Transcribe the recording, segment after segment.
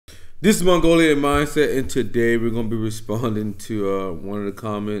This is Mongolian Mindset, and today we're going to be responding to one of the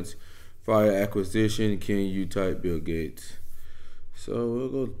comments. Fire acquisition, can you type Bill Gates? So we'll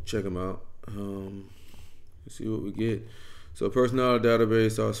go check them out. Let's see what we get. So personality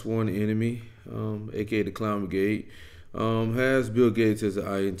database, our sworn enemy, aka the Clown Brigade, has Bill Gates as an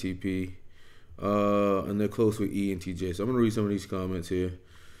INTP, and they're close with ENTJ. So I'm going to read some of these comments here.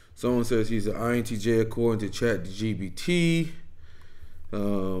 Someone says he's an INTJ according to ChatGPT.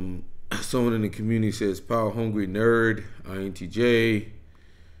 Someone in the community says power hungry nerd, INTJ.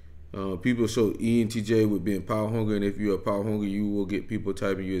 People show ENTJ with being power hungry, and if you are power hungry, you will get people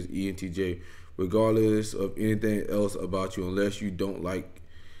typing you as ENTJ, regardless of anything else about you. Unless you don't like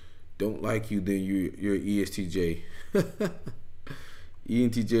you, then you're ESTJ.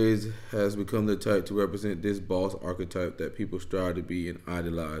 ENTJs has become the type to represent this boss archetype that people strive to be and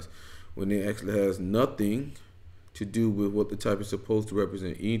idolize, when it actually has nothing to do with what the type is supposed to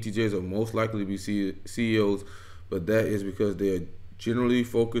represent. ENTJs are most likely to be CEOs, but that is because they are generally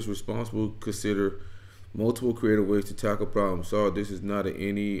focused, responsible, consider multiple creative ways to tackle problems. Sorry, this is not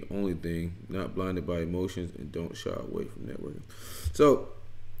an only thing, not blinded by emotions, and don't shy away from networking. So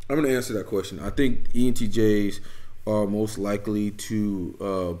I'm going to answer that question. I think ENTJs are most likely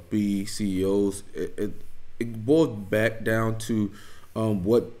to be CEOs. It boils back down to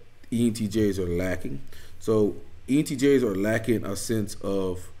what ENTJs are lacking. So ENTJs are lacking a sense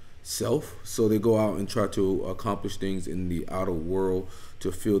of self, so they go out and try to accomplish things in the outer world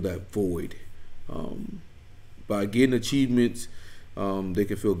to fill that void. By getting achievements, they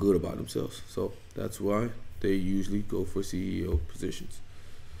can feel good about themselves. So that's why they usually go for CEO positions.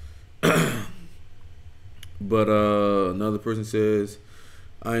 But another person says,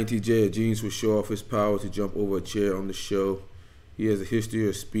 INTJ, a genius will show off his power to jump over a chair on the show. He has a history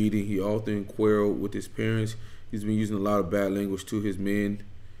of speeding. He often quarreled with his parents. He's been using a lot of bad language to his men.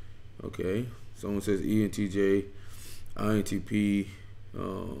 Okay. Someone says ENTJ, INTP,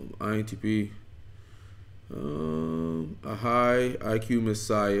 a high IQ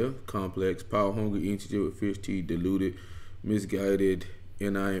messiah complex, power hungry ENTJ with fierce teeth, deluded, misguided,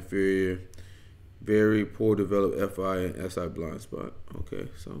 NI inferior, very poor developed FI and SI blind spot. Okay,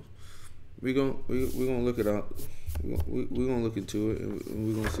 so we're gonna look it out. We're gonna look into it, and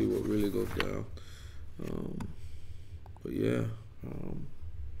we're gonna see what really goes down. But yeah,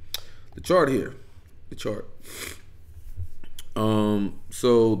 the chart here,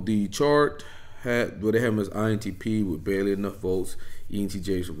 so the chart had, they have him as INTP with barely enough votes.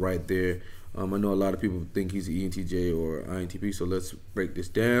 ENTJ's right there. I know a lot of people think he's an ENTJ or INTP, so let's break this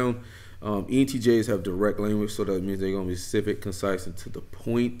down. ENTJs have direct language, so that means they're going to be specific, concise, and to the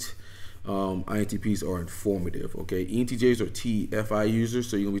point. INTPs are informative. Okay, ENTJs are TFI users,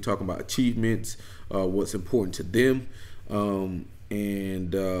 so you're going to be talking about achievements, what's important to them. And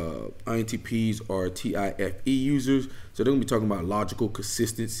INTPs are TIFE users, so they're going to be talking about logical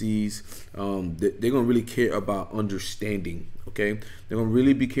consistencies. They're going to really care about understanding. Okay, they're going to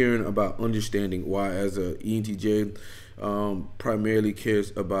really be caring about understanding, why as a ENTJ primarily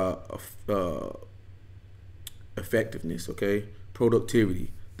cares about effectiveness. Okay,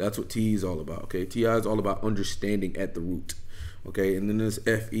 productivity. That's what TE is all about. Okay, TI is all about understanding at the root. Okay, and then there's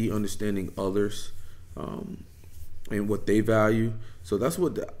FE, understanding others and what they value. So that's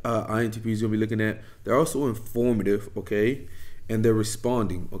what the INTP is going to be looking at. They're also informative, okay, and they're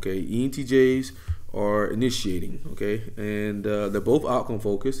responding. Okay, ENTJs are initiating, okay, and they're both outcome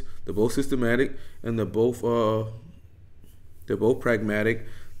focused, they're both systematic, and they're both pragmatic,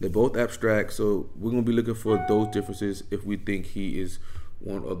 they're both abstract. So we're going to be looking for those differences if we think he is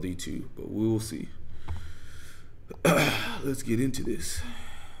one of the two, but we will see. Let's get into this.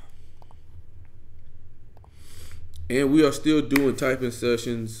 And we are still doing typing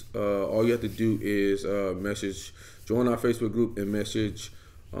sessions. All you have to do is join our Facebook group and message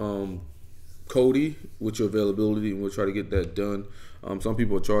Cody with your availability, and we'll try to get that done. Some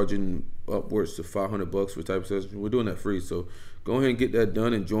people are charging upwards to $500 for typing sessions. We're doing that free, so go ahead and get that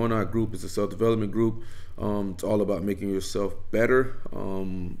done and join our group. It's a self-development group. It's all about making yourself better.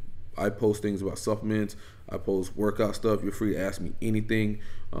 I post things about supplements. I post workout stuff. You're free to ask me anything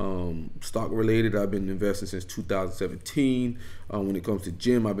stock related. I've been investing since 2017. When it comes to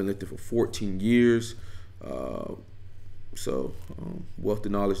gym, I've been lifting for 14 years. So wealth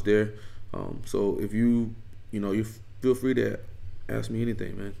of knowledge there. So if you feel free to ask me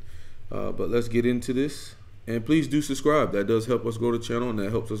anything, man. But let's get into this. And please do subscribe. That does help us grow the channel, and that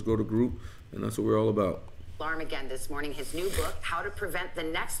helps us grow the group. And that's what we're all about. alarm again this morning. His new book, How to Prevent the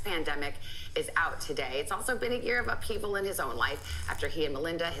Next Pandemic, is out today. It's also been a year of upheaval in his own life after he and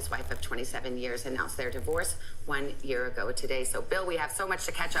Melinda, his wife of 27 years, announced their divorce 1 year ago today. So, Bill, we have so much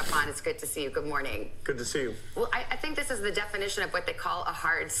to catch up on. It's good to see you. Good morning. Good to see you. Well, I think this is the definition of what they call a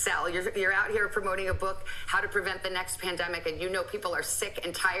hard sell. You're out here promoting a book, How to Prevent the Next Pandemic, and you know people are sick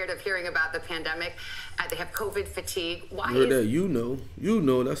and tired of hearing about the pandemic. They have COVID fatigue. Why is that? You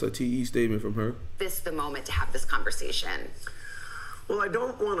know, that's a TE statement from her. This the moment to have this conversation? Well, I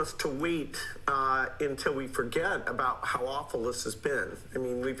don't want us to wait until we forget about how awful this has been. I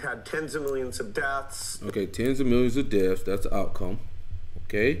mean, we've had tens of millions of deaths. Okay, tens of millions of deaths, that's the outcome.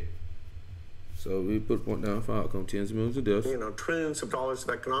 Okay? So we put one down for outcome, tens of millions of deaths. You know, trillions of dollars of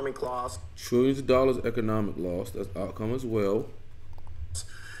economic loss. Trillions of dollars of economic loss, that's outcome as well.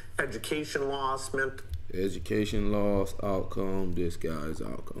 Education loss, education loss, outcome, this guy's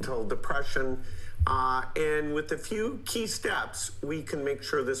outcome. Mental depression. And with a few key steps, we can make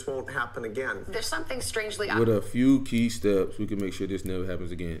sure this won't happen again. There's something strangely... With a few key steps, we can make sure this never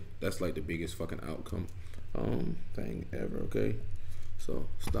happens again. That's like the biggest fucking outcome thing ever, okay? So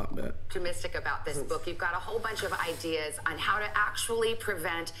stop that. Optimistic about this book. You've got a whole bunch of ideas on how to actually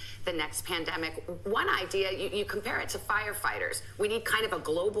prevent the next pandemic. One idea, you compare it to firefighters. We need kind of a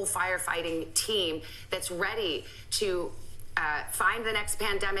global firefighting team that's ready to find the next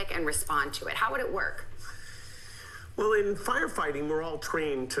pandemic and respond to it. How would it work? Well, in firefighting, we're all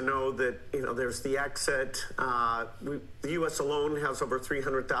trained to know that, you know, there's the exit. The U.S. alone has over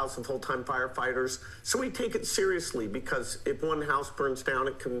 300,000 full-time firefighters. So we take it seriously because if one house burns down,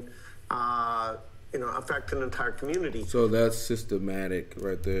 it can, you know, affect an entire community. So that's systematic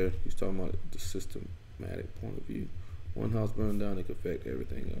right there. He's talking about the systematic point of view. One house burned down, it could affect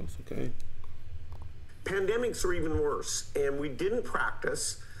everything else, okay? Pandemics are even worse, and we didn't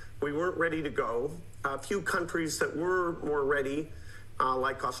practice. We weren't ready to go. A few countries that were more ready,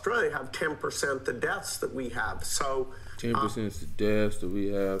 like Australia, have 10% the deaths that we have. So 10% the deaths that we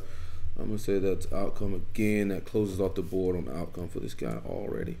have. I'm gonna say that's outcome again. That closes off the board on the outcome for this guy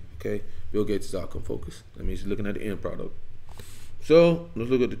already. Okay, Bill Gates is outcome focused. That means he's looking at the end product. So let's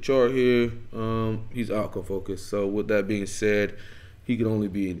look at the chart here. He's outcome focused. So with that being said, he can only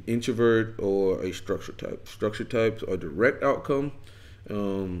be an introvert or a structure type. Structure types are direct outcome.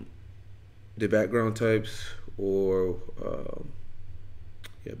 The background types or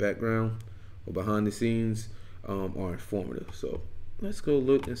background or behind the scenes are informative. So let's go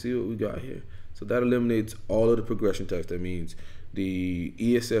look and see what we got here. So that eliminates all of the progression types. That means the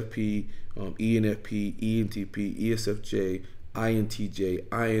ESFP, ENFP, ENTP, ESFJ, INTJ,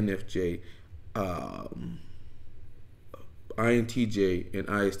 INFJ, INTJ, and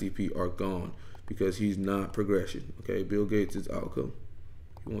ISTP are gone because he's not progression. Okay, Bill Gates is outcome.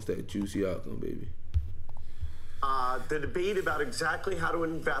 He wants that juicy outcome, baby. The debate about exactly how to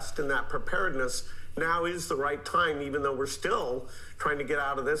invest in that preparedness now is the right time, even though we're still trying to get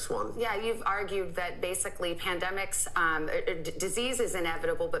out of this one. Yeah, you've argued that basically pandemics, disease is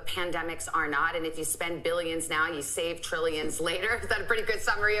inevitable, but pandemics are not. And if you spend billions now, you save trillions later. Is that a pretty good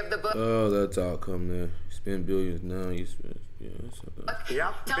summary of the book? Oh, that's outcome there. You spend billions now, you spend,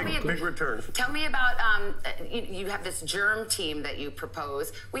 yeah, big return. Tell me about, you have this germ team that you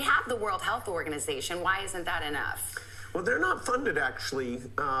propose. We have the World Health Organization. Why isn't that enough? Well, they're not funded, actually,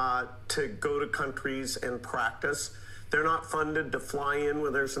 to go to countries and practice. They're not funded to fly in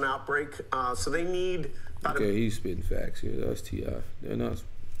when there's an outbreak. So they need... Okay, he's spitting facts here. That's T.I. They're not...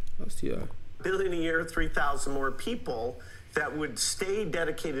 That's T.I. $1 billion a year, 3,000 more people that would stay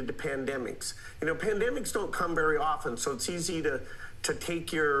dedicated to pandemics. You know, pandemics don't come very often, so it's easy to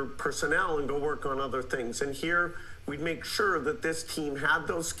take your personnel and go work on other things. And here, we'd make sure that this team had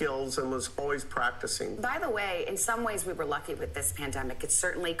those skills and was always practicing. By the way, in some ways we were lucky with this pandemic. It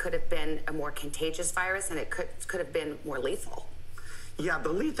certainly could have been a more contagious virus, and it could have been more lethal. Yeah, the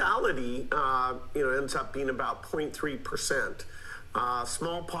lethality ends up being about 0.3%.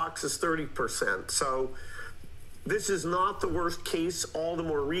 Smallpox is 30%. So this is not the worst case, all the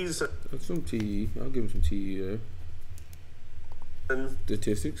more reason. That's some TE. I'll give him some TE there.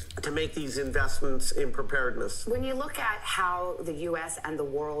 Statistics to make these investments in preparedness. When you look at how the U.S. and the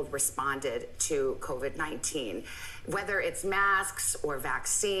world responded to COVID-19, whether it's masks or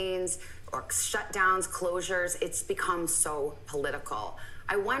vaccines or shutdowns, closures, it's become so political.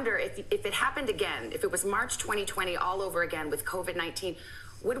 I wonder if it happened again, if it was March 2020 all over again with COVID-19,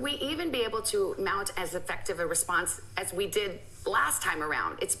 would we even be able to mount as effective a response as we did last time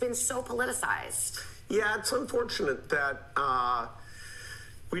around? It's been so politicized. Yeah, it's unfortunate that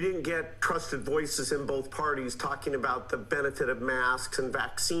we didn't get trusted voices in both parties talking about the benefit of masks and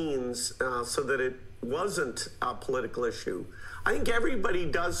vaccines so that it wasn't a political issue. I think everybody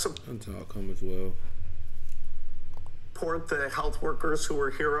does support as well. The health workers who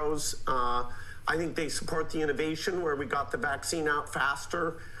are heroes. I think they support the innovation where we got the vaccine out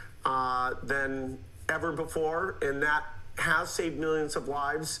faster than ever before, and that has saved millions of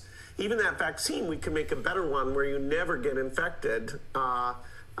lives. Even that vaccine, we can make a better one where you never get infected.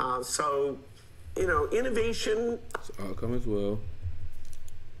 So, you know, innovation. Outcome as well.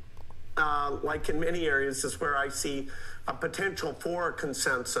 Like in many areas, is where I see a potential for a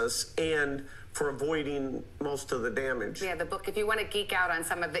consensus and for avoiding most of the damage. Yeah, the book, if you want to geek out on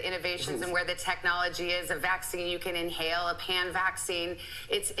some of the innovations and where the technology is, a vaccine you can inhale, a pan vaccine,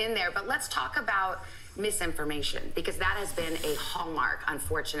 it's in there. But let's talk about misinformation, because that has been a hallmark,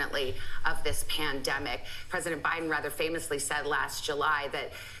 unfortunately, of this pandemic. President Biden rather famously said last July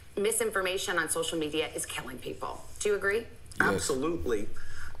that misinformation on social media is killing people. Do you agree? Yes. Absolutely.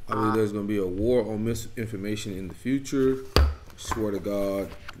 I believe there's going to be a war on misinformation in the future. Swear to God,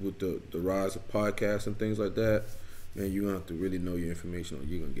 with the rise of podcasts and things like that, man, you're going to have to really know your information or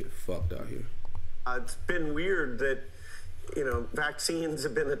you're going to get fucked out here. It's been weird that, you know, vaccines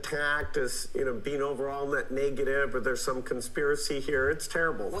have been attacked as, you know, being overall net negative, or there's some conspiracy here. It's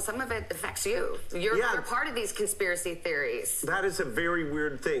terrible. Well, some of it affects you. You're part of these conspiracy theories. That is a very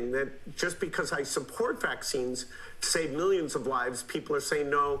weird thing, that just because I support vaccines to save millions of lives, people are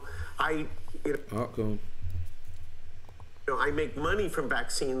saying, no, Outcome. You know, I make money from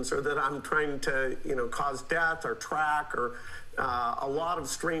vaccines, or that I'm trying to, you know, cause death or track, or a lot of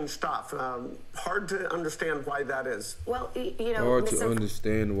strange stuff. Hard to understand why that is. Well, you know, hard to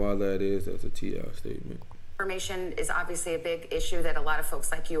understand why that is. That's a TI statement. Information is obviously a big issue that a lot of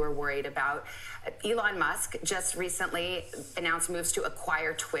folks like you are worried about. Elon Musk just recently announced moves to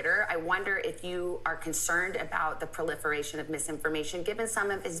acquire Twitter. I wonder if you are concerned about the proliferation of misinformation, given some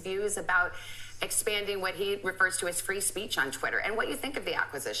of his views about expanding what he refers to as free speech on Twitter, and what you think of the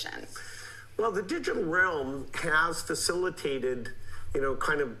acquisition. Well, the digital realm has facilitated, you know,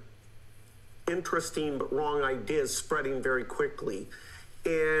 kind of interesting but wrong ideas spreading very quickly.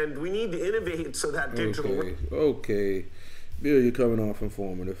 And we need to innovate so that digital... Okay. Bill, you're coming off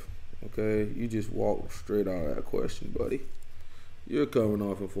informative. Okay? You just walked straight out of that question, buddy. You're coming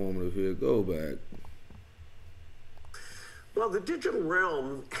off informative here. Go back. Well, the digital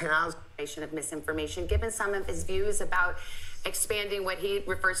realm has... of misinformation, given some of his views about expanding what he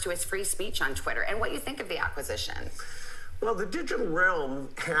refers to as free speech on Twitter, and what you think of the acquisition. Well, the digital realm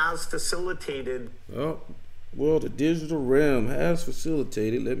has facilitated... Well, the digital realm has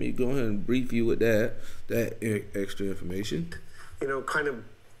facilitated. Let me go ahead and brief you with that extra information. You know, kind of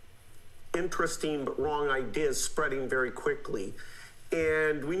interesting but wrong ideas spreading very quickly.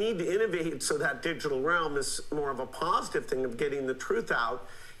 And we need to innovate so that digital realm is more of a positive thing of getting the truth out,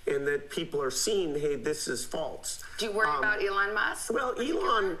 and that people are seeing, hey, this is false. Do you worry about Elon Musk? Well,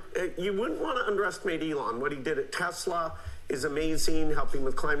 Elon, you wouldn't want to underestimate Elon. What he did at Tesla is amazing, helping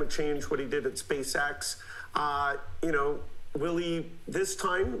with climate change, what he did at SpaceX. You know, will he this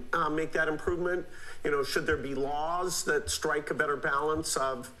time make that improvement? You know, should there be laws that strike a better balance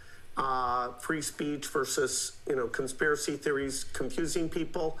of free speech versus, you know, conspiracy theories confusing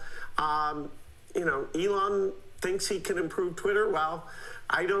people? You know, Elon thinks he can improve Twitter. Well,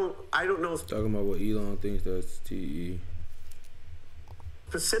 I don't know. Talking about what Elon thinks, that's TE.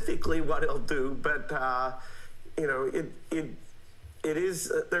 Specifically what he'll do, but you know, it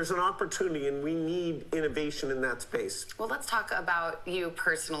is, there's an opportunity, and we need innovation in that space. Well, let's talk about you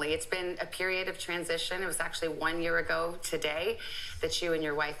personally. It's been a period of transition. It was actually 1 year ago today that you and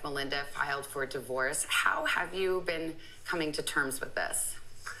your wife, Melinda, filed for divorce. How have you been coming to terms with this?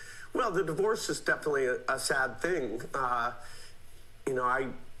 Well, the divorce is definitely a sad thing. You know, I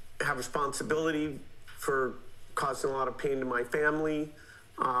have responsibility for causing a lot of pain to my family.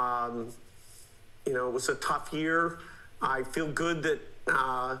 You know, it was a tough year. I feel good that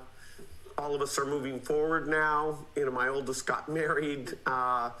all of us are moving forward now. You know, my oldest got married.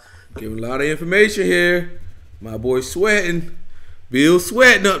 Giving a lot of information here. My boy's sweating. Bill's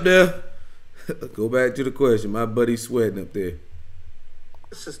sweating up there. Go back to the question. My buddy's sweating up there.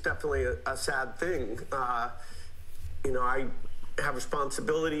 This is definitely a sad thing. You know, I have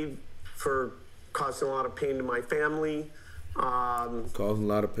responsibility for causing a lot of pain to my family. Causing a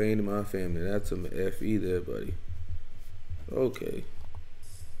lot of pain to my family. That's some FE there, buddy. Okay.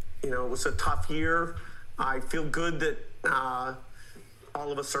 You know, it was a tough year. I feel good that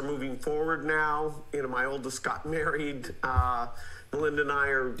all of us are moving forward now. You know, my oldest got married. Melinda and I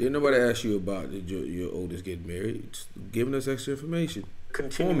are... Didn't nobody ask you about your oldest getting married? Just giving us extra information.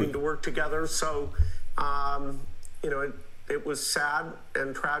 continuing to work together. So, you know, it was sad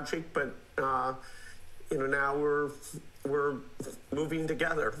and tragic, but you know, now we're moving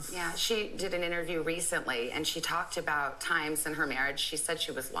together. Yeah, she did an interview recently, and she talked about times in her marriage. She said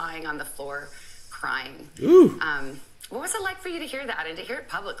she was lying on the floor crying. Ooh. What was it like for you to hear that and to hear it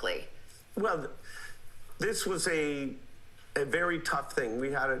publicly? Well, this was a very tough thing.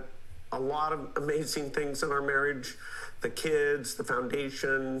 We had a lot of amazing things in our marriage, the kids, the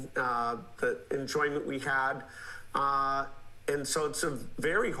foundation, the enjoyment we had. And so it's a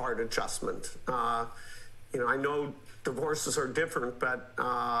very hard adjustment. You know, I know divorces are different, but,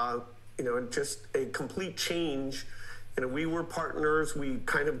 you know, just a complete change. You know, we were partners. We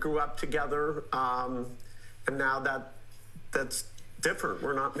kind of grew up together. And now that's different.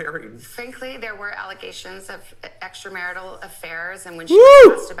 We're not married. Frankly, there were allegations of extramarital affairs, and when she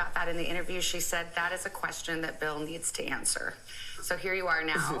was asked about that in the interview, she said that is a question that Bill needs to answer. So here you are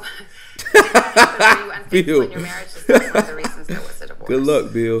now. Did that happen? Were you unfaithful in your marriage? Is that one of the reasons there was a divorce? Good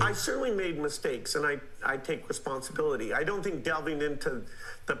luck, Bill. I certainly made mistakes, and I take responsibility. I don't think delving into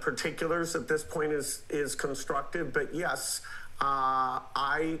the particulars at this point is constructive, but yes,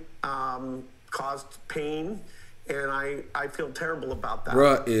 I caused pain. And I feel terrible about that.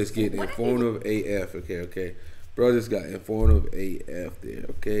 Bruh is getting informative AF. Okay. Bruh just got informative AF there.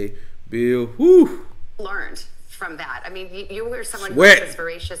 Okay. Bill, whoo. Learned from that. I mean, you were someone who has this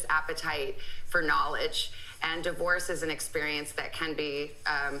voracious appetite for knowledge, and divorce is an experience that can be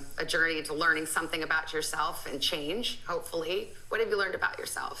a journey into learning something about yourself and change, hopefully. What have you learned about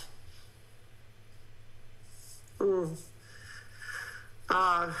yourself? You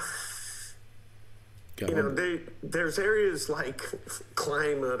know, there's areas like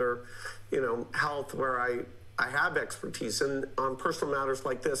climate or, you know, health where I have expertise, and on personal matters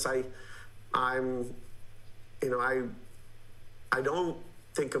like this, I'm, you know, I don't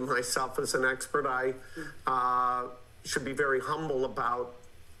think of myself as an expert. I should be very humble about,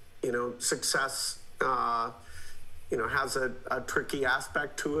 you know, success. You know, has a tricky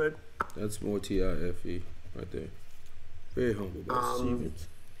aspect to it. That's more TIFE right there. Very humble about achievements.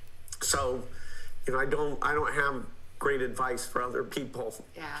 So, you know, I don't have great advice for other people.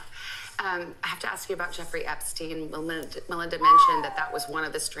 Yeah. I have to ask you about Jeffrey Epstein. Melinda mentioned that was one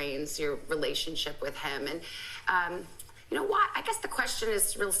of the strains, your relationship with him. And, you know, why? I guess the question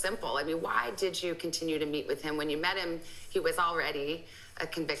is real simple. I mean, why did you continue to meet with him? When you met him, he was already a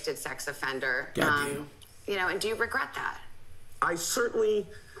convicted sex offender. You know, and do you regret that? I certainly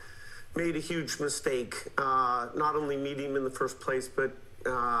made a huge mistake, not only meeting him in the first place, but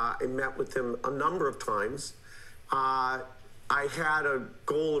I met with him a number of times. I had a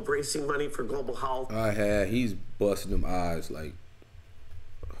goal of raising money for global health. He's busting them eyes like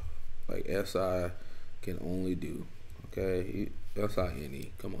SI can only do. Okay,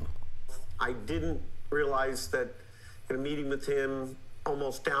 SINE, come on. I didn't realize that in a meeting with him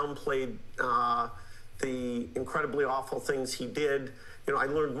almost downplayed the incredibly awful things he did. You know, I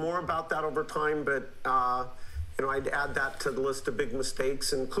learned more about that over time, but you know, I'd add that to the list of big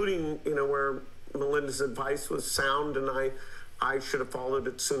mistakes, including, you know, where Melinda's advice was sound and I should have followed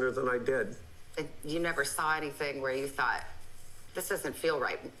it sooner than I did. And you never saw anything where you thought, this doesn't feel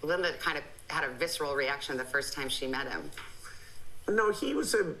right? Linda kind of had a visceral reaction the first time she met him. No, he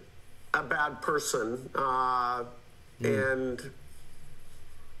was a bad person. And,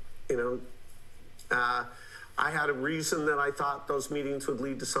 you know, I had a reason that I thought those meetings would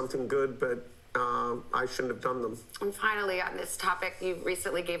lead to something good, but I shouldn't have done them. And finally, on this topic, you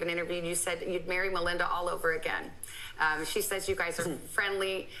recently gave an interview and you said you'd marry Melinda all over again. She says you guys are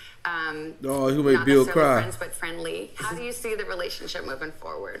friendly. You made Bill cry. Friends, but friendly. How do you see the relationship moving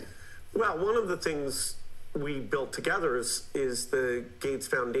forward? Well, one of the things we built together is the Gates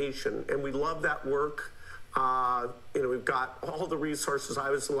Foundation, and we love that work. You know, we've got all the resources I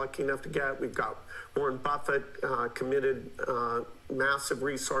was lucky enough to get. We've got Warren Buffett committed massive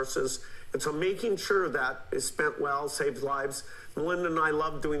resources. And so making sure that is spent well, saves lives. Melinda and I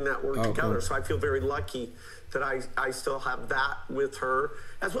love doing that work together. So I feel very lucky that I still have that with her,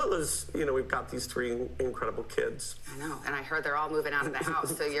 as well as, you know, we've got these three incredible kids. I know, and I heard they're all moving out of the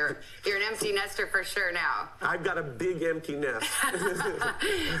house, so you're an empty nester for sure now. I've got a big empty nest.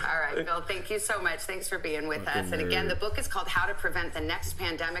 All right, Bill, thank you so much. Thanks for being with us. And again, the book is called How to Prevent the Next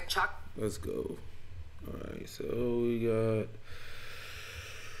Pandemic. Chuck? Let's go. All right, so we got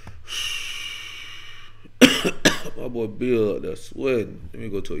my boy Bill up there sweating. Let me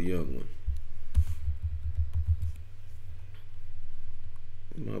go to a young one.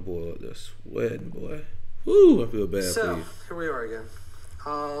 My boy up there sweating, boy. Woo, I feel bad for you. Here we are again.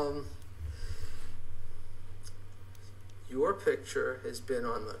 Your picture has been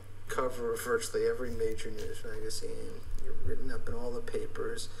on the cover of virtually every major news magazine. You're written up in all the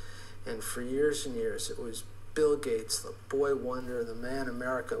papers. And for years and years, it was Bill Gates, the boy wonder, the man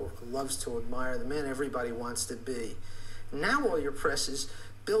America loves to admire, the man everybody wants to be. Now all your press is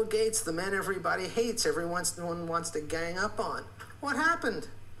Bill Gates, the man everybody hates, everyone wants to gang up on. What happened?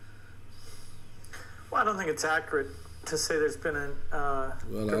 Well, I don't think it's accurate to say there's been a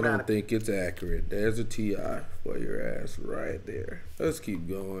Well, I don't think it's accurate. There's a TI for your ass right there. Let's keep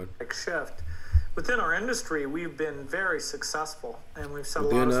going. shift. Within our industry, we've been very successful, and we've set a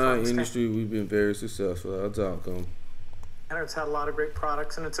lot Within of our strong industry, we've been very successful. That's outcome. standards, had a lot of great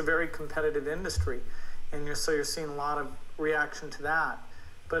products, and it's a very competitive industry, and you're seeing a lot of reaction to that.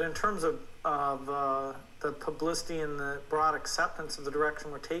 But in terms of the publicity and the broad acceptance of the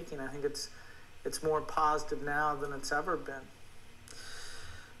direction we're taking, I think it's more positive now than it's ever been.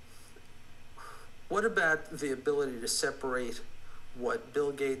 What about the ability to separate what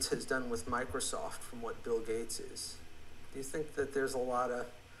Bill Gates has done with Microsoft from what Bill Gates is? Do you think that there's a lot of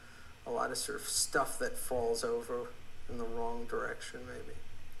sort of stuff that falls over in the wrong direction, maybe?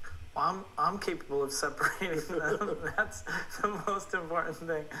 Well, I'm capable of separating them. That's the most important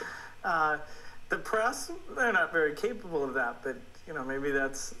thing. The press, they're not very capable of that, but maybe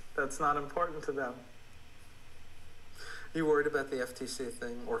that's not important to them. You worried about the FTC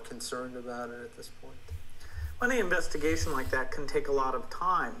thing or concerned about it at this point? Any investigation like that can take a lot of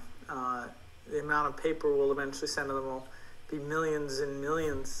time. The amount of paper we'll eventually send to them will be millions and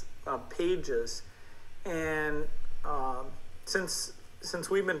millions of pages. And since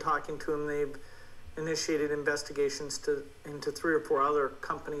we've been talking to them, they've initiated investigations into 3 or 4 other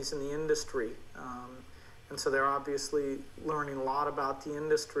companies in the industry. And so they're obviously learning a lot about the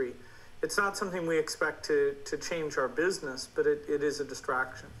industry. It's not something we expect to change our business, but it is a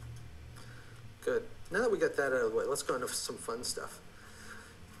distraction. Good. Now that we got that out of the way, let's go into some fun stuff.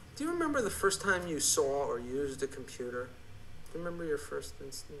 Do you remember the first time you saw or used a computer? Do you remember your first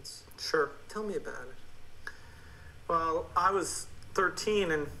instance? Sure. Tell me about it. Well, I was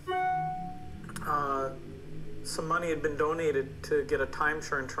 13 and some money had been donated to get a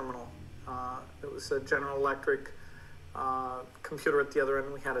time-sharing terminal. It was a General Electric computer at the other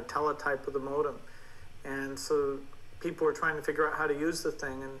end. We had a teletype with a modem. And so people were trying to figure out how to use the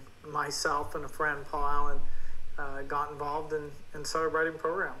thing, and myself and a friend, Paul Allen, got involved and started writing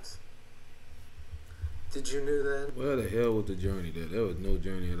programs. Did you know then? Where the hell was the journey there? There was no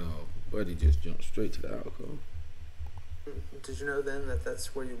journey at all. Where did he just jump straight to the outcome? Did you know then that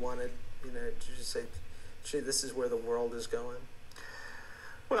that's where you wanted, did you just say, gee, this is where the world is going?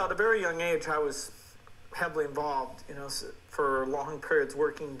 Well, at a very young age, I was heavily involved, for long periods,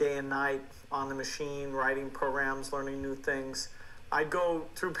 working day and night on the machine, writing programs, learning new things. I'd go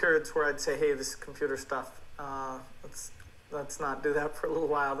through periods where I'd say, hey, this computer stuff, let's not do that for a little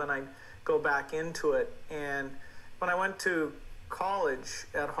while. Then I'd go back into it. And when I went to college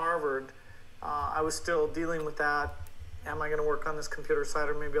at Harvard, I was still dealing with that. Am I going to work on this computer side,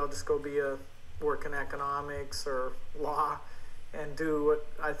 or maybe I'll just go work in economics or law and do what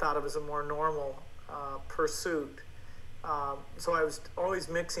I thought of as a more normal pursuit. So I was always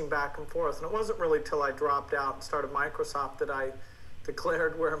mixing back and forth, and it wasn't really till I dropped out and started Microsoft that I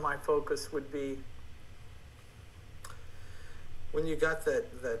declared where my focus would be. When you got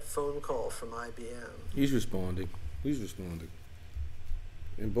that phone call from IBM. He's responding.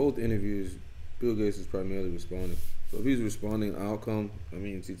 In both interviews, Bill Gates is primarily responding. So if he's responding outcome, that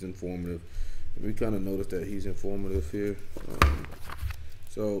means he's informative. And we kind of noticed that he's informative here.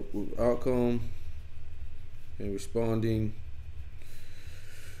 So with outcome and responding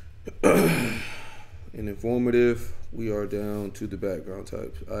and informative, we are down to the background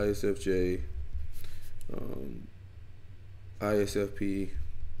types: ISFJ, ISFP,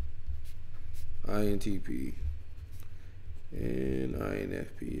 INTP, and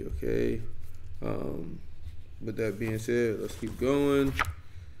INFP. Okay. With that being said, let's keep going.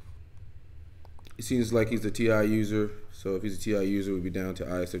 It seems like he's a TI user, so if he's a TI user, we'll be down to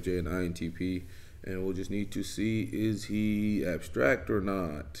ISFJ and INTP, and we'll just need to see, is he abstract or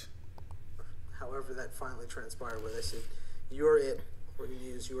not? However that finally transpired, where they said, you're it, we're going to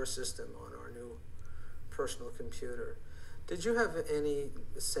use your system on our new personal computer. Did you have any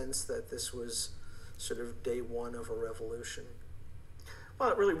sense that this was sort of day one of a revolution? Well,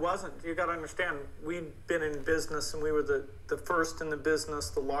 it really wasn't. You got to understand, we'd been in business, and we were the first in the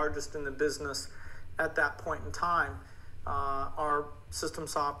business, the largest in the business at that point in time. Our system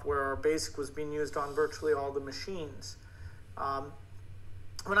software, our BASIC, was being used on virtually all the machines.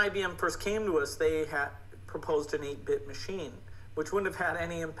 When IBM first came to us, they had proposed an 8-bit machine, which wouldn't have had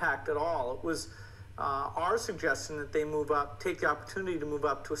any impact at all. It was our suggestion that they take the opportunity to move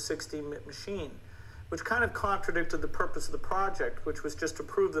up to a 16-bit machine, which kind of contradicted the purpose of the project, which was just to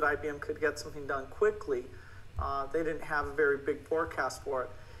prove that IBM could get something done quickly. They didn't have a very big forecast for it.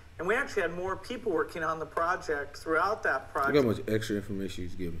 And we actually had more people working on the project throughout that project. Look how much extra information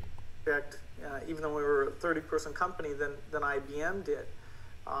he's giving. Even though we were a 30-person company than IBM did.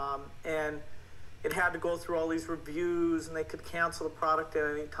 And it had to go through all these reviews, and they could cancel the product at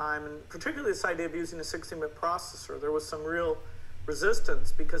any time. And particularly this idea of using a 16-bit processor, there was some real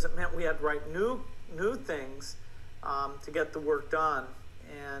resistance because it meant we had to write new things to get the work done.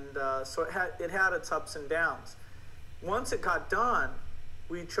 And so it had its ups and downs. Once it got done,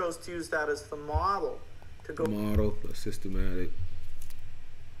 we chose to use that as the model to go systematic.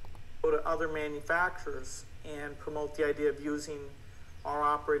 Go to other manufacturers and promote the idea of using our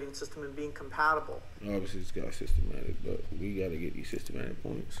operating system and being compatible. Obviously, it's got systematic, but we got to get these systematic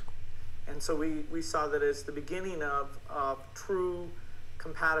points. And so we saw that as the beginning of true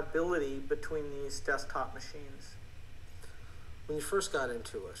compatibility between these desktop machines. When you first got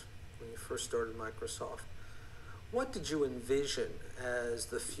into it, when you first started Microsoft, what did you envision as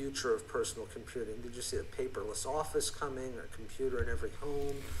the future of personal computing? Did you see a paperless office coming, a computer in every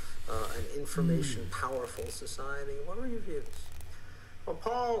home, an information powerful society? What were your views? Well,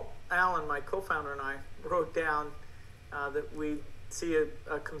 Paul Allen, my co-founder, and I wrote down that we see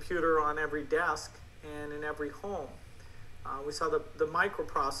a computer on every desk and in every home. We saw the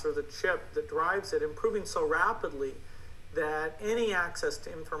microprocessor, the chip that drives it, improving so rapidly that any access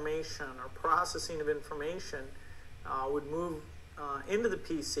to information or processing of information would move into the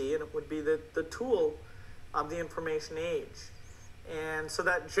PC, and it would be the tool of the information age. And so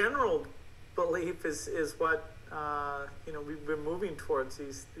that general belief is what we've been moving towards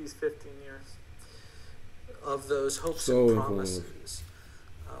these 15 years. Of those hopes and promises,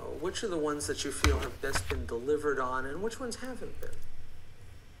 which are the ones that you feel have best been delivered on, and which ones haven't been?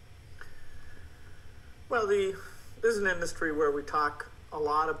 Well, this is an industry where we talk a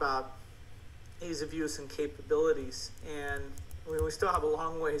lot about ease of use and capabilities, and we still have a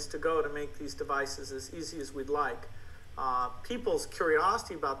long ways to go to make these devices as easy as we'd like. People's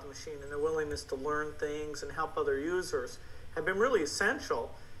curiosity about the machine and their willingness to learn things and help other users have been really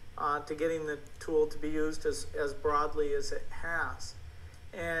essential to getting the tool to be used as broadly as it has.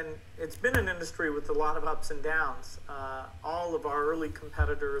 And it's been an industry with a lot of ups and downs. All of our early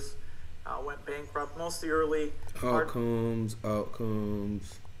competitors went bankrupt. Most of the early outcomes.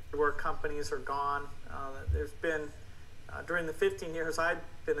 Hardware companies are gone. There's been, during the 15 years I've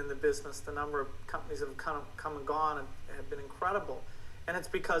been in the business, the number of companies that have come and gone have been incredible. And it's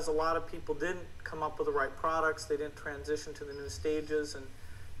because a lot of people didn't come up with the right products, they didn't transition to the new stages, and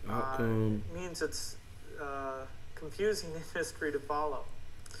it means it's confusing industry to follow.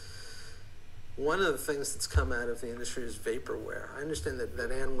 One of the things that's come out of the industry is vaporware. I understand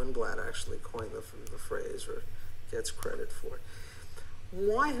that Ann Winblad actually coined the phrase, or gets credit for it.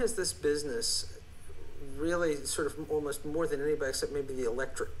 Why has this business really sort of almost more than anybody except maybe the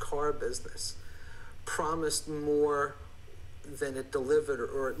electric car business promised more than it delivered,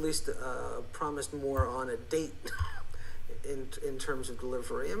 or at least promised more on a date in terms of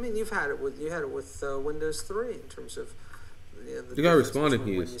delivery? I mean, you had it with Windows 3 in terms of the guy responded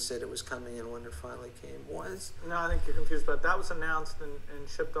when you said it was coming and when it finally came. No, I think you're confused about that. Was announced and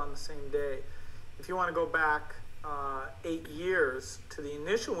shipped on the same day. If you want to go back 8 years to the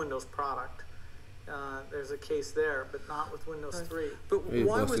initial Windows product, there's a case there, but not with Windows 3. But he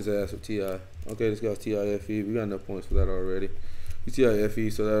bust his ass with TI. Okay, this guy's TIFE. We got enough points for that already. He's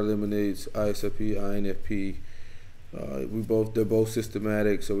TIFE, so that eliminates isfp, infp. They're both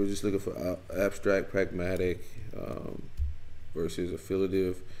systematic, so we're just looking for abstract, pragmatic versus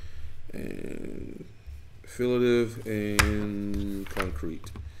affiliative and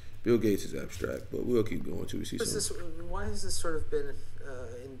concrete. Bill Gates is abstract, but we'll keep going till we see something. Why has this sort of been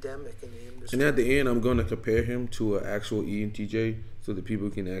endemic in the industry? And at the end, I'm going to compare him to an actual entj so that people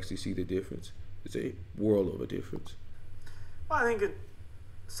can actually see the difference. It's a world of a difference. Well, I think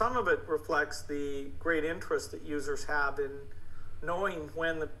some of it reflects the great interest that users have in knowing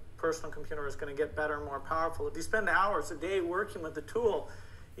when the personal computer is going to get better and more powerful. If you spend hours a day working with the tool,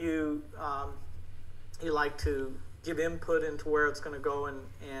 you like to give input into where it's going to go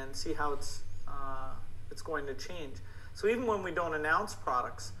and see how it's going to change. So even when we don't announce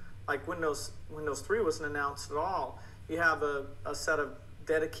products, like Windows 3 wasn't announced at all, you have a set of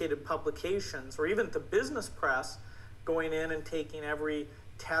dedicated publications, or even the business press going in and taking every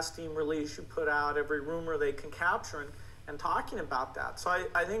testing release you put out, every rumor they can capture, and talking about that. So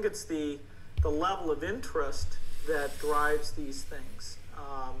I think it's the level of interest that drives these things.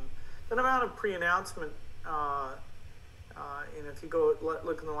 That amount of pre-announcement, and if you go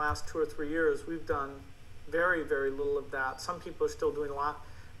look in the last 2 or 3 years, we've done very, very little of that. Some people are still doing a lot.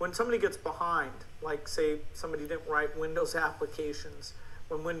 When somebody gets behind, like say somebody didn't write Windows applications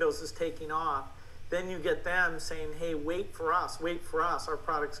when Windows is taking off, then you get them saying, hey, wait for us, our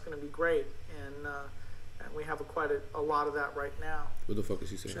product's going to be great. And we have quite a lot of that right now. What the fuck is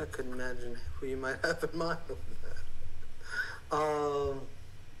he saying? I couldn't imagine who you might have in mind with that.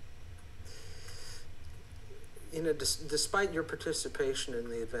 You know, despite your participation in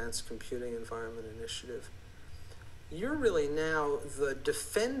the Advanced Computing Environment Initiative, you're really now the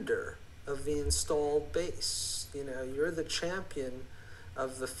defender of the installed base. You know, you're the champion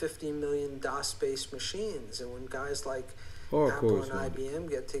of the 50 million DOS-based machines. And when guys like Apple and IBM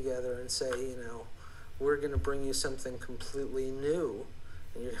get together and say, you know, we're going to bring you something completely new,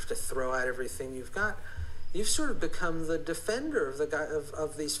 and you have to throw out everything you've got, you've sort of become the defender of the guy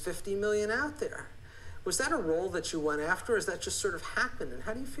of these 50 million out there. Was that a role that you went after, or has that just sort of happened? And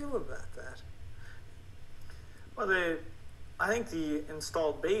how do you feel about that? Well, I think the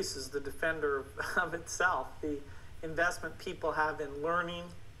installed base is the defender of itself. The investment people have in learning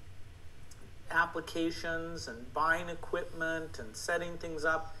applications and buying equipment and setting things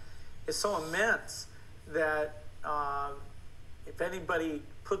up is so immense that if anybody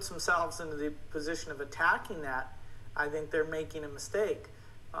puts themselves into the position of attacking that, I think they're making a mistake.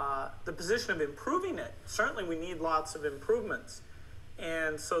 The position of improving it, certainly we need lots of improvements.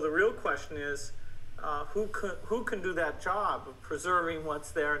 And so the real question is, who can do that job of preserving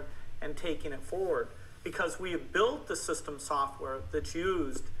what's there and taking it forward? Because we have built the system software that's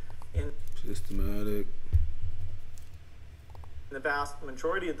used in systematic. The vast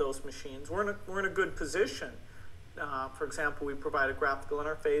majority of those machines. We're in a good position. For example, we provide a graphical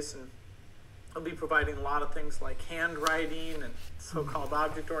interface, and we'll be providing a lot of things like handwriting and so-called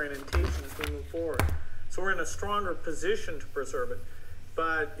object orientation as we move forward. So we're in a stronger position to preserve it.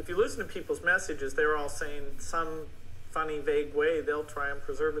 But if you listen to people's messages, they're all saying some funny, vague way they'll try and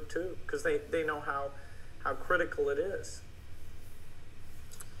preserve it too, because they know how critical it is.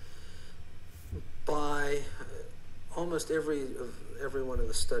 By almost every one of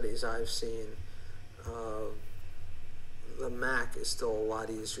the studies I've seen, the Mac is still a lot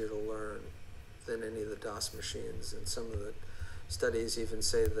easier to learn than any of the DOS machines, and some of the studies even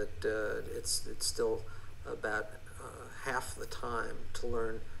say that it's still about half the time to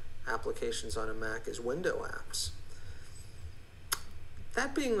learn applications on a Mac as Windows apps.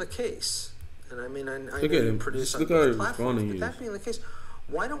 That being the case, and I mean, I know you produce on both platforms, but that being the case,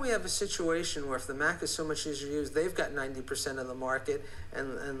 why don't we have a situation where if the Mac is so much easier to use, they've got 90% of the market,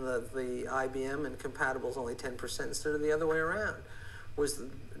 and the IBM and compatible is only 10% instead of the other way around?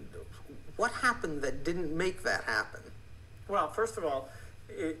 What happened that didn't make that happen? Well, first of all,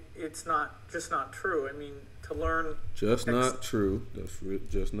 it's just not true. I mean, to learn not true. That's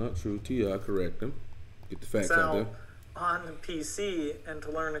just not true. T.I. correct them. Get the facts out there. On the PC and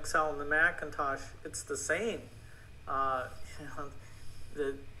to learn Excel on the Macintosh, it's the same.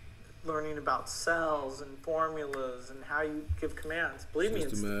 The learning about cells and formulas and how you give commands. Believe me,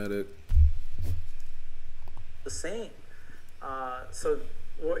 it's the same. So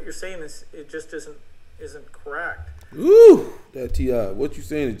what you're saying is it just isn't correct. Ooh, that T.I. What you're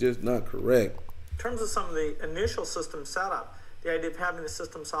saying is just not correct. In terms of some of the initial system setup, the idea of having the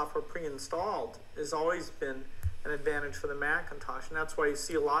system software pre-installed has always been an advantage for the Macintosh, and that's why you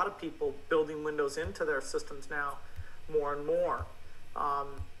see a lot of people building Windows into their systems now more and more.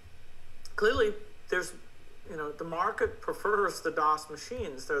 Clearly, there's, the market prefers the DOS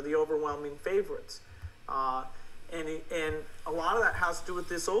machines. They're the overwhelming favorites. And a lot of that has to do with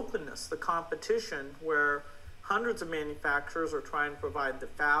this openness, the competition, where hundreds of manufacturers are trying to provide the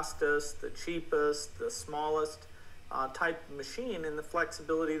fastest, the cheapest, the smallest type of machine, and the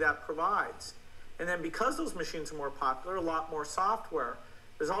flexibility that provides. And then because those machines are more popular, a lot more software.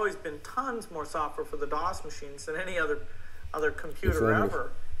 There's always been tons more software for the DOS machines than any other computer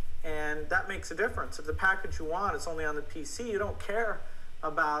ever. And that makes a difference. If the package you want is only on the PC, you don't care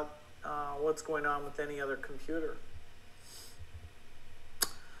about what's going on with any other computer.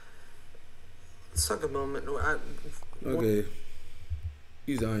 Let's talk a moment. Okay.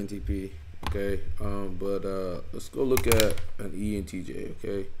 He's an INTP. Okay. But let's go look at an ENTJ.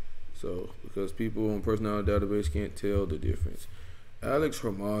 Okay. So, because people on personality database can't tell the difference. Alex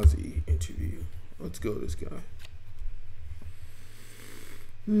Hormozzi interview. Let's go this guy.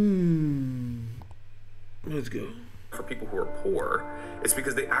 Let's go. For people who are poor, it's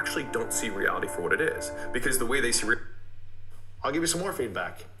because they actually don't see reality for what it is. Because the way they see I'll give you some more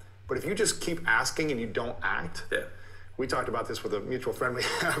feedback. But if you just keep asking and you don't act, we talked about this with a mutual friend we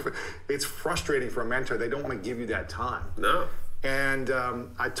have. It's frustrating for a mentor. They don't want to give you that time. No. And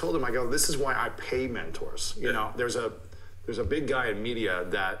I told him, I go, this is why I pay mentors. You know, there's a big guy in media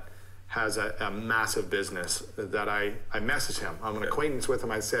that has a massive business that I messaged him. I'm an acquaintance with him.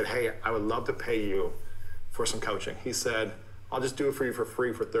 I said, hey, I would love to pay you for some coaching. He said, I'll just do it for you for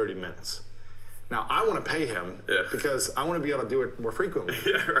free for 30 minutes. Now, I want to pay him because I want to be able to do it more frequently.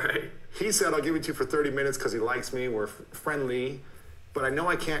 Yeah, right. He said, I'll give it to you for 30 minutes because he likes me, we're friendly, but I know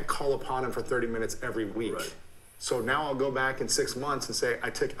I can't call upon him for 30 minutes every week. Right. So now I'll go back in 6 months and say, I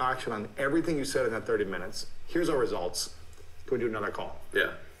took action on everything you said in that 30 minutes. Here's our results. Can we do another call?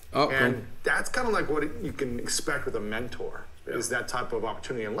 Yeah. And that's kind of like what you can expect with a mentor, is that type of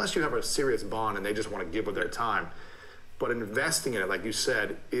opportunity, unless you have a serious bond and they just want to give of their time. But investing in it, like you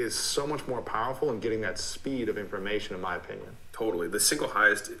said, is so much more powerful in getting that speed of information, in my opinion. Totally. The single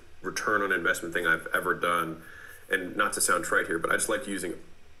highest return on investment thing I've ever done, and not to sound trite here, but I just like using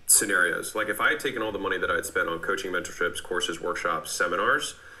scenarios. Like if I had taken all the money that I had spent on coaching, mentorships, courses, workshops,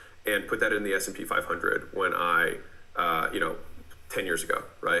 seminars, and put that in the S&P 500 when I, 10 years ago,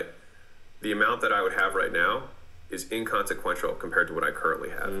 right? The amount that I would have right now is inconsequential compared to what I currently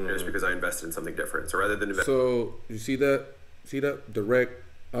have. And it's because I invested in something different. So rather than So you see that direct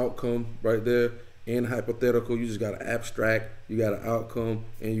outcome right there, and hypothetical, you just got an abstract, you got an outcome,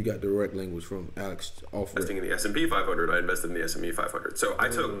 and you got direct language from Alex off investing in the S&P 500, I invested in the S&P 500. So I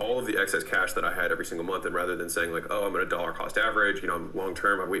took all of the excess cash that I had every single month, and rather than saying like, oh, I'm at a dollar cost average, I'm long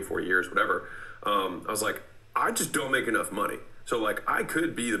term, I wait 4 years, whatever. I was like, I just don't make enough money. So like I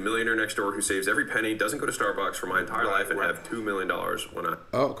could be the millionaire next door who saves every penny, doesn't go to Starbucks for my entire life, and have $2 million when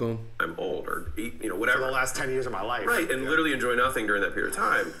I'm old, or 8, whatever. For the last 10 years of my life. Right, and literally enjoy nothing during that period of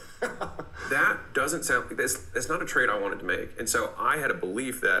time. That doesn't sound like that's not a trade I wanted to make. And so I had a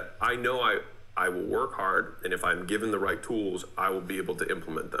belief that I know I will work hard, and if I'm given the right tools, I will be able to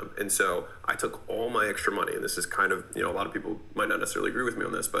implement them. And so I took all my extra money, and this is kind of, a lot of people might not necessarily agree with me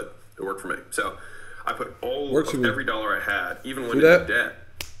on this, but it worked for me. So I put all of every dollar I had, even when in debt,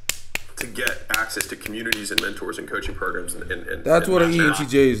 to get access to communities and mentors and coaching programs. And that's what an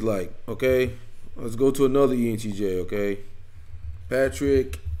ENTJ is like, okay? Let's go to another ENTJ, okay?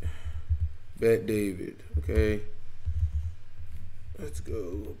 Patrick Bet David, okay? Let's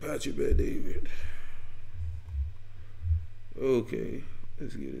go. Patrick Bet David. Okay.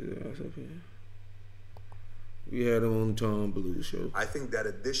 Let's get his ass up here. We had him on Tom Blue show. I think that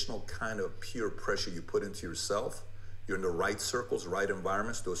additional kind of peer pressure you put into yourself, you're in the right circles, right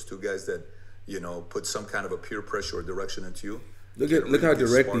environments, those two guys that, put some kind of a peer pressure or direction into you. Look how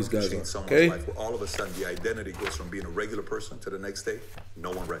direct these guys are, okay? Life, where all of a sudden the identity goes from being a regular person to the next day,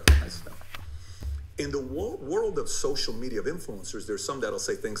 no one recognizes them. In the world of social media, of influencers, there's some that'll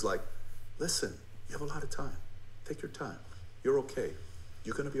say things like, listen, you have a lot of time. Take your time. You're okay.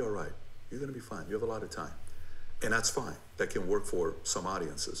 You're going to be all right. You're going to be fine. You have a lot of time. And that's fine. That can work for some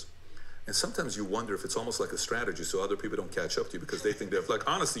audiences. And sometimes you wonder if it's almost like a strategy so other people don't catch up to you because they think they're like,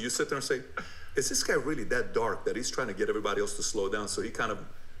 honestly, you sit there and say, is this guy really that dark that he's trying to get everybody else to slow down? So he kind of,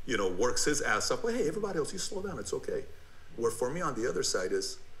 works his ass up. Well, hey, everybody else, you slow down. It's okay. Where for me on the other side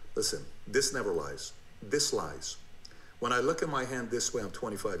is, listen, this never lies. This lies. When I look at my hand this way, I'm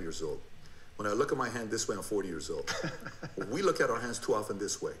 25 years old. When I look at my hand this way, I'm 40 years old. We look at our hands too often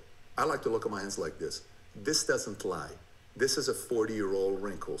this way. I like to look at my hands like this. This doesn't lie. This is a 40-year-old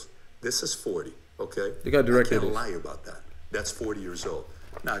wrinkles. This is 40, okay? You got direct I can't lie about that. That's 40 years old.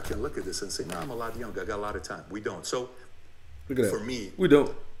 Now, I can look at this and say, no, I'm a lot younger. I got a lot of time. We don't. So, for me... We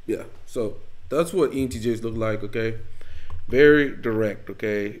don't. Yeah. So, that's what ENTJs look like, okay? Very direct,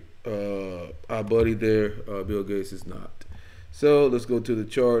 okay? Our buddy there, Bill Gates, is not. So, let's go to the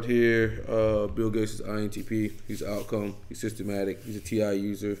chart here. Bill Gates is INTP. He's outcome. He's systematic. He's a TI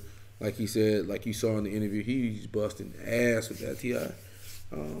user. Like he said, like you saw in the interview, he's busting ass with that TI.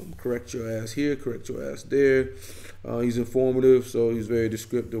 Correct your ass here, correct your ass there. He's informative, so he's very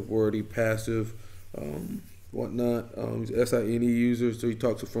descriptive, wordy, passive, whatnot. He's an SINE user, so he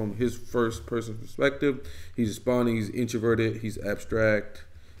talks from his first person perspective. He's responding, he's introverted, he's abstract,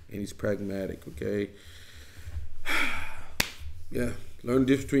 and he's pragmatic, okay? Yeah, learn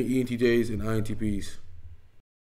the difference between ENTJs and INTPs.